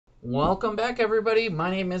Welcome back, everybody.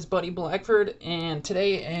 My name is Buddy Blackford, and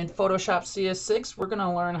today in Photoshop CS6 we're going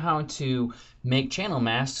to learn how to make channel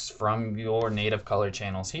masks from your native color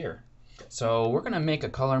channels here. So we're going to make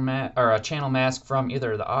a a channel mask from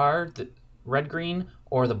either the red green,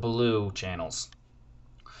 or the blue channels.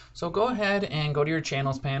 So go ahead and go to your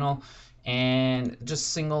channels panel and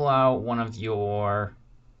just single out one of your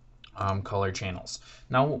color channels.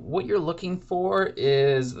 Now what you're looking for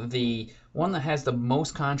is the one that has the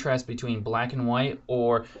most contrast between black and white,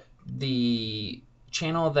 or the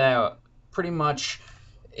channel that pretty much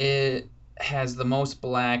it has the most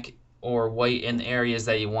black or white in the areas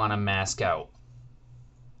that you want to mask out.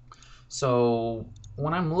 So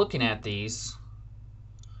when I'm looking at these,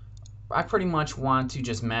 I pretty much want to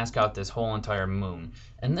just mask out this whole entire moon,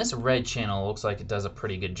 and this red channel looks like it does a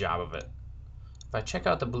pretty good job of it. If I check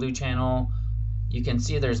out the blue channel, you can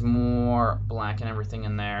see there's more black and everything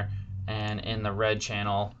in there, and in the red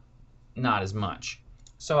channel, not as much.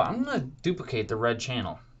 So I'm going to duplicate the red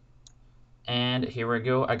channel. And here we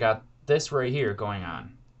go, I got this right here going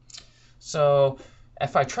on. So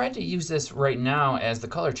if I tried to use this right now as the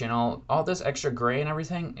color channel, all this extra gray and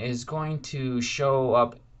everything is going to show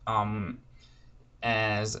up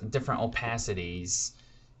as different opacities,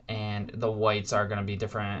 and the whites are going to be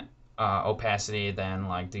different opacity than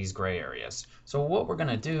like these gray areas. So what we're going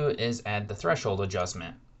to do is add the threshold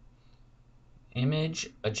adjustment. Image,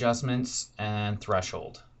 adjustments, and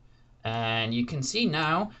threshold. And you can see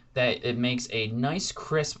now that it makes a nice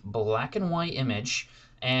crisp black and white image,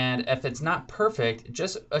 and if it's not perfect,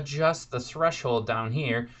 just adjust the threshold down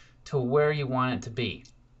here to where you want it to be.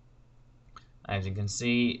 As you can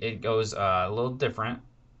see, it goes a little different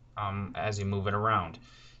as you move it around.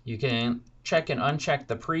 You can check and uncheck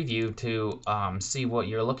the preview to see what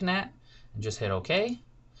you're looking at, and just hit OK.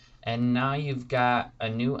 And now you've got a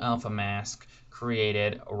new alpha mask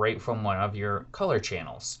created right from one of your color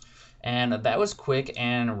channels. And that was quick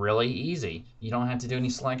and really easy. You don't have to do any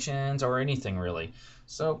selections or anything really.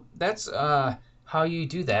 So that's how you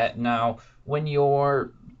do that. Now, when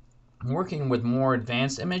you're working with more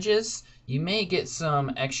advanced images, you may get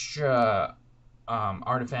some extra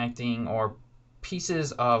artifacting or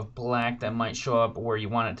pieces of black that might show up where you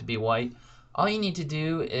want it to be white. All you need to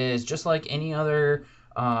do is, just like any other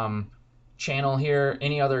channel here,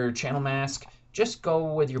 any other channel mask, just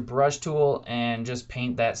go with your brush tool and just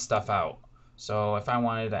paint that stuff out. So if I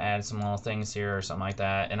wanted to add some little things here or something like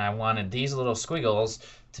that, and I wanted these little squiggles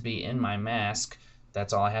to be in my mask,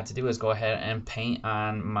 that's all I have to do is go ahead and paint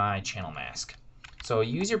on my channel mask. So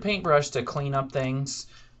use your paintbrush to clean up things,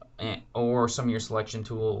 or some of your selection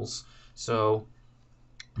tools. So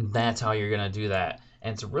that's how you're going to do that.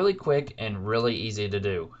 And it's really quick and really easy to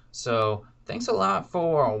do. So thanks a lot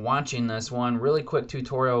for watching this one. Really quick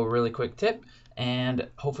tutorial, really quick tip. And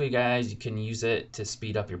hopefully you can use it to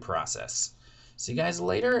speed up your process. See you guys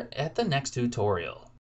later at the next tutorial.